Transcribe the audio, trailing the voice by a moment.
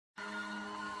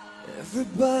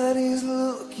Everybody's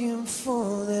looking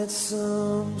for that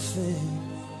something,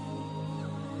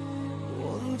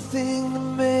 one thing that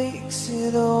makes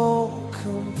it all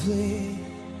complete.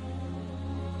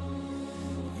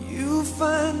 You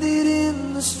find it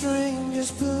in the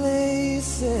strangest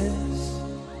places,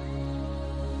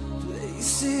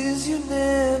 places you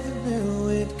never knew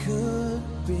it could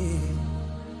be.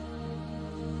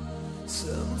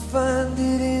 Some find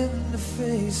it in the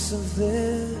face of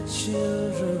their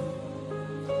children,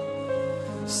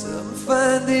 some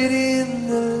find it in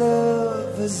the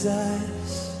lover's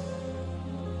eyes,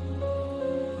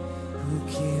 who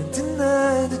can't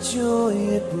deny the joy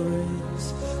it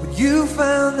brings. When you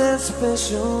found that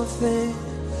special thing,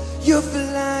 you're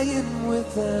flying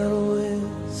without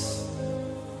wings.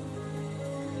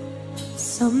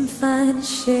 Some find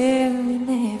sharing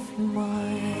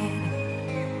everyone,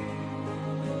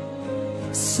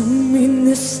 some in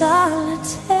the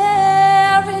solitary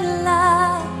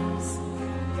lives.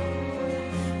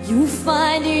 You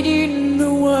find it in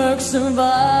the works of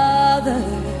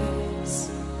others.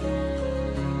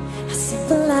 A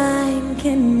simple line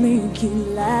can make you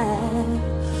laugh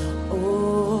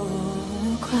or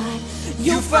cry.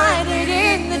 You find it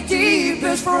in the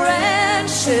deepest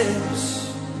friendships,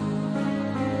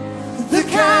 the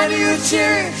kind you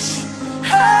cherish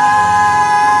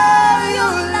all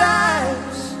your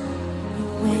lives.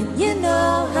 When you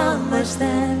know how much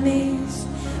that means,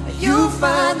 you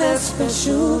find that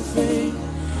special thing.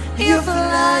 You're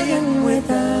flying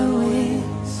without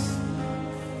wings.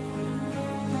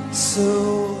 So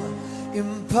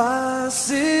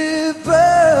impossible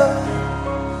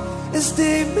as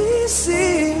they may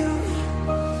seem,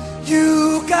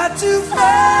 you got to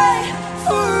fight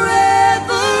for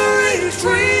every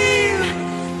dream,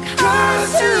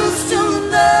 'cause you still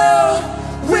know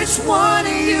which one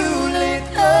you let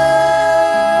go.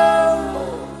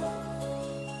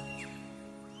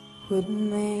 What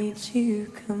made you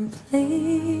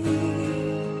complete?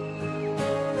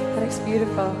 That looks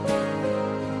beautiful.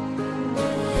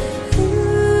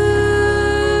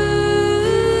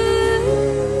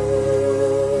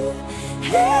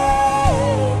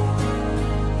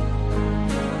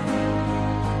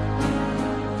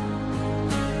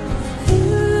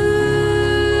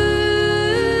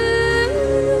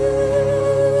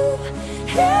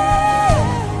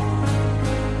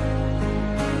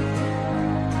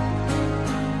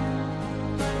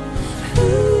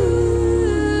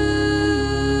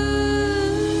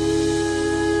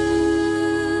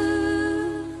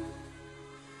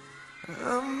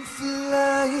 I'm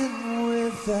flying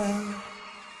without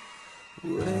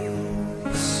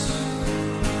wings.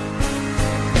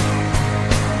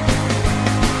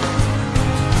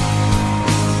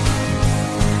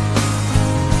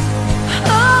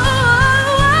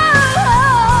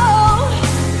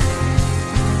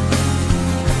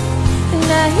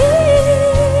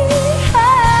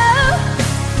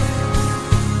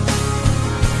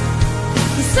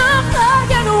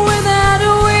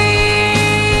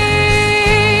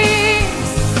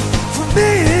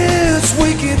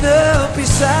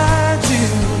 Beside you,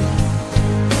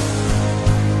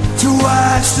 to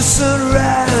watch the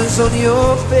sunrise on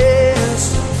your face,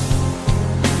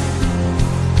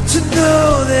 to know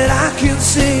that I can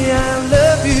say I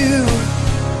love you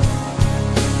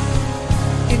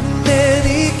in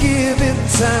any given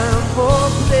time or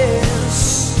place.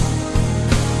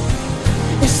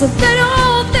 It's the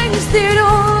little things that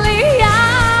only I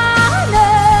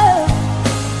know.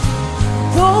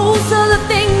 Those are the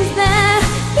things that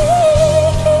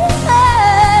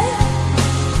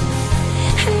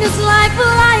it's like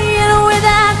flying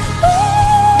without wings.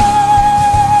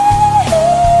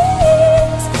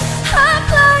 I'm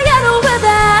flying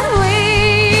without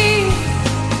wings.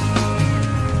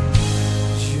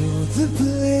 You're the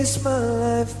place my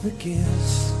life begins,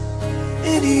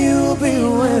 and you'll be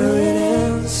where it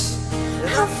ends.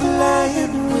 I'm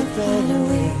flying without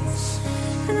wings,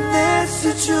 and that's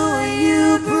the joy you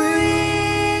bring.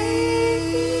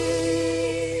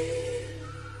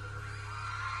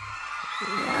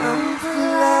 I'm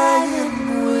flying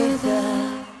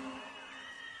without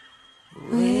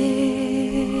wings.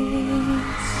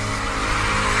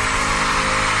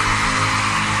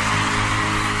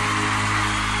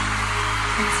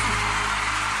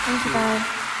 Thank you, God.